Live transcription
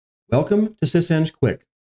Welcome to SysEng Quick.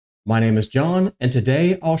 My name is John, and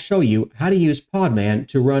today I'll show you how to use Podman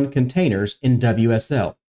to run containers in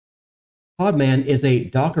WSL. Podman is a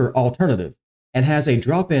Docker alternative and has a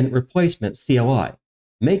drop-in replacement CLI,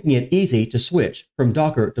 making it easy to switch from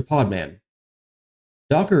Docker to Podman.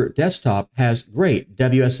 Docker Desktop has great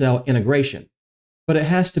WSL integration, but it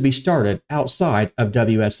has to be started outside of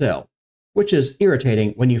WSL, which is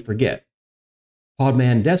irritating when you forget.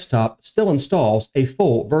 Podman Desktop still installs a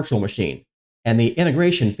full virtual machine, and the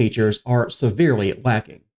integration features are severely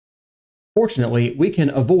lacking. Fortunately, we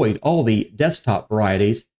can avoid all the desktop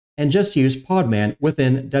varieties and just use Podman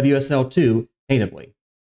within WSL2 natively.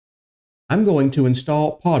 I'm going to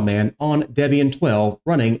install Podman on Debian 12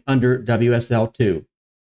 running under WSL2.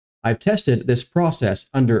 I've tested this process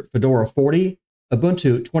under Fedora 40,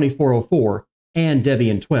 Ubuntu 2404, and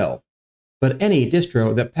Debian 12. But any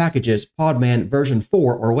distro that packages Podman version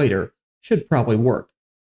 4 or later should probably work.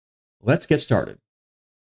 Let's get started.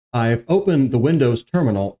 I've opened the Windows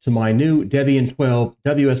terminal to my new Debian 12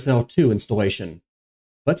 WSL2 installation.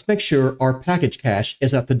 Let's make sure our package cache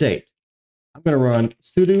is up to date. I'm going to run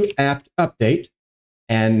sudo apt update,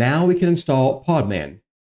 and now we can install Podman.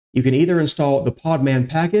 You can either install the Podman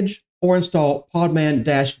package or install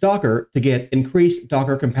podman-docker to get increased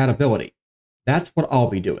Docker compatibility. That's what I'll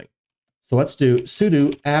be doing. So let's do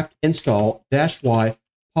sudo apt install -y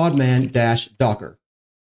podman-docker.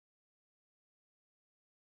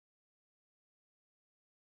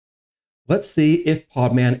 Let's see if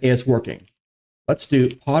Podman is working. Let's do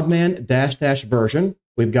podman --version.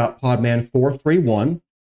 We've got Podman 4.3.1,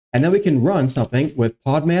 and then we can run something with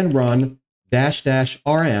podman run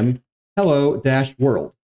 --rm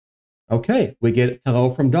hello-world. Okay, we get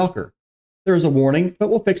hello from Docker. There is a warning, but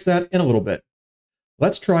we'll fix that in a little bit.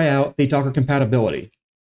 Let's try out the Docker compatibility.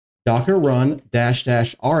 Docker run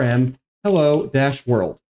 --rm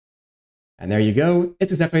hello-world. And there you go.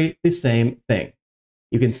 It's exactly the same thing.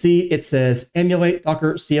 You can see it says emulate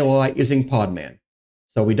Docker CLI using Podman.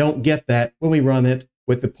 So we don't get that when we run it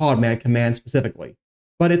with the Podman command specifically.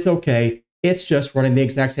 But it's okay. It's just running the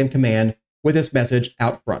exact same command with this message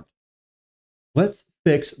out front. Let's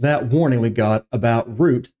fix that warning we got about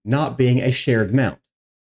root not being a shared mount.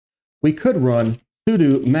 We could run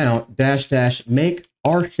sudo mount --make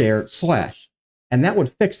rshared/, and that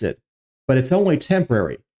would fix it, but it's only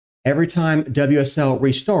temporary. Every time WSL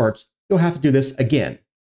restarts, you'll have to do this again.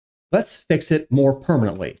 Let's fix it more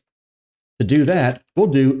permanently. To do that, we'll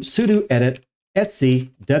do sudo edit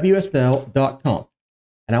etc wsl.conf,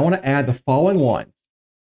 and I want to add the following lines.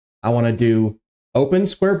 I want to do open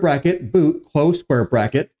square bracket boot close square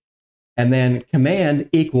bracket, and then command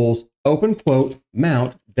equals open quote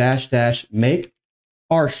mount --make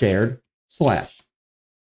rshared/.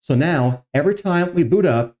 So now, every time we boot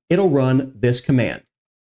up, it'll run this command.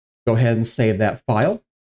 Go ahead and save that file.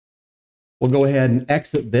 We'll go ahead and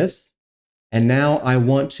exit this. And now I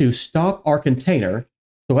want to stop our container.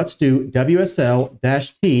 So let's do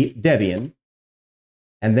WSL-T Debian.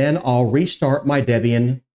 And then I'll restart my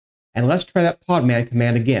Debian. And let's try that Podman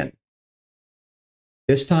command again.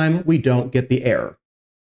 This time we don't get the error.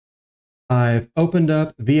 I've opened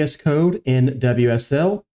up VS Code in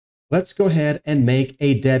WSL. Let's go ahead and make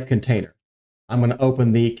a dev container. I'm going to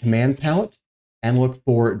open the command palette and look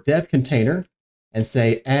for dev container and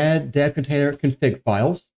say add dev container config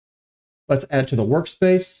files. Let's add it to the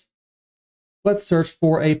workspace. Let's search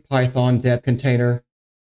for a Python dev container.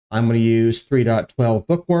 I'm going to use 3.12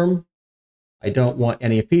 bookworm. I don't want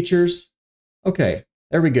any features. Okay,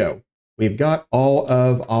 there we go. We've got all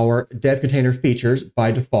of our dev container features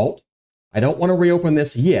by default. I don't want to reopen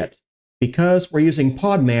this yet. Because we're using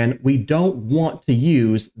Podman, we don't want to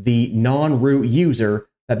use the non-root user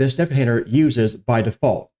that this dev container uses by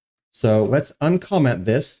default. So let's uncomment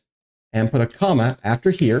this and put a comma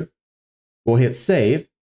after here. We'll hit save.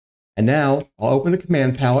 And now I'll open the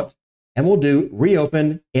command palette and we'll do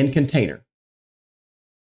reopen in container.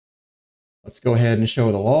 Let's go ahead and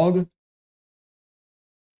show the log.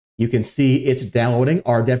 You can see it's downloading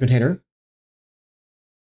our dev container.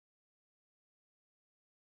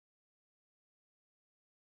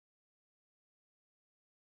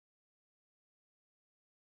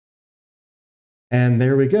 And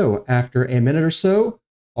there we go. After a minute or so,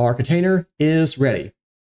 our container is ready.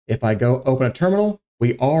 If I go open a terminal,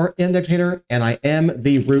 we are in the container and I am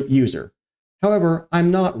the root user. However,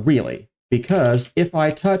 I'm not really, because if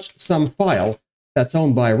I touch some file that's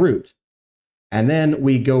owned by root, and then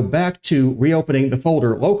we go back to reopening the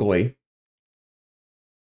folder locally,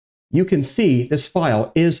 you can see this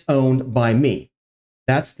file is owned by me.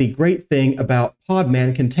 That's the great thing about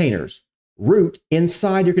Podman containers. Root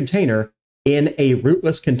inside your container in a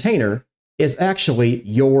rootless container is actually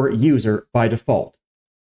your user by default.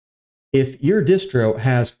 If your distro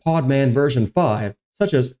has Podman version 5,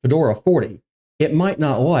 such as Fedora 40, it might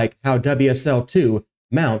not like how WSL2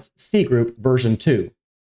 mounts cgroup version 2.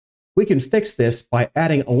 We can fix this by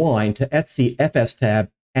adding a line to etc fstab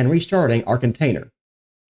and restarting our container.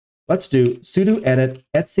 Let's do sudo edit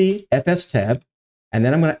etc fstab, and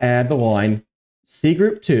then I'm going to add the line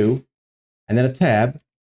cgroup2, and then a tab,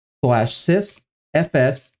 /sys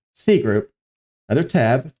fs cgroup, another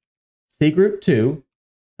tab, cgroup2,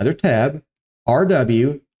 another tab,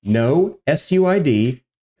 rw no suid,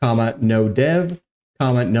 comma no dev,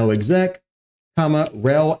 comma no exec, comma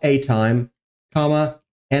rel atime, comma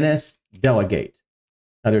ns delegate,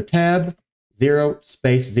 another tab, 0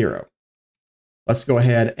 space 0. Let's go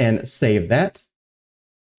ahead and save that.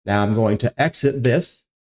 Now I'm going to exit this.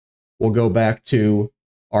 We'll go back to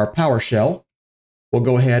our PowerShell. We'll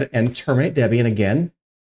go ahead and terminate Debian again.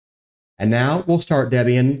 And now we'll start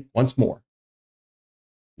Debian once more.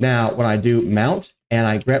 Now, when I do mount and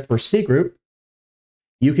I grep for cgroup,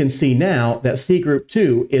 you can see now that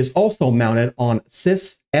cgroup2 is also mounted on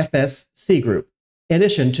sysfs cgroup, in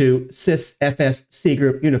addition to sysfs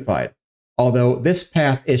cgroup unified, although this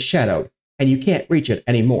path is shadowed and you can't reach it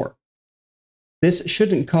anymore. This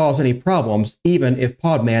shouldn't cause any problems even if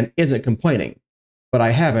Podman isn't complaining, but I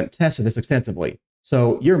haven't tested this extensively,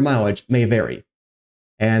 so your mileage may vary.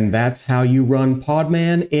 And that's how you run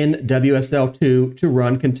Podman in WSL2 to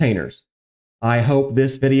run containers. I hope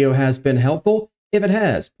this video has been helpful. If it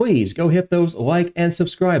has, please go hit those like and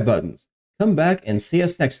subscribe buttons. Come back and see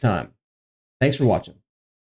us next time. Thanks for watching.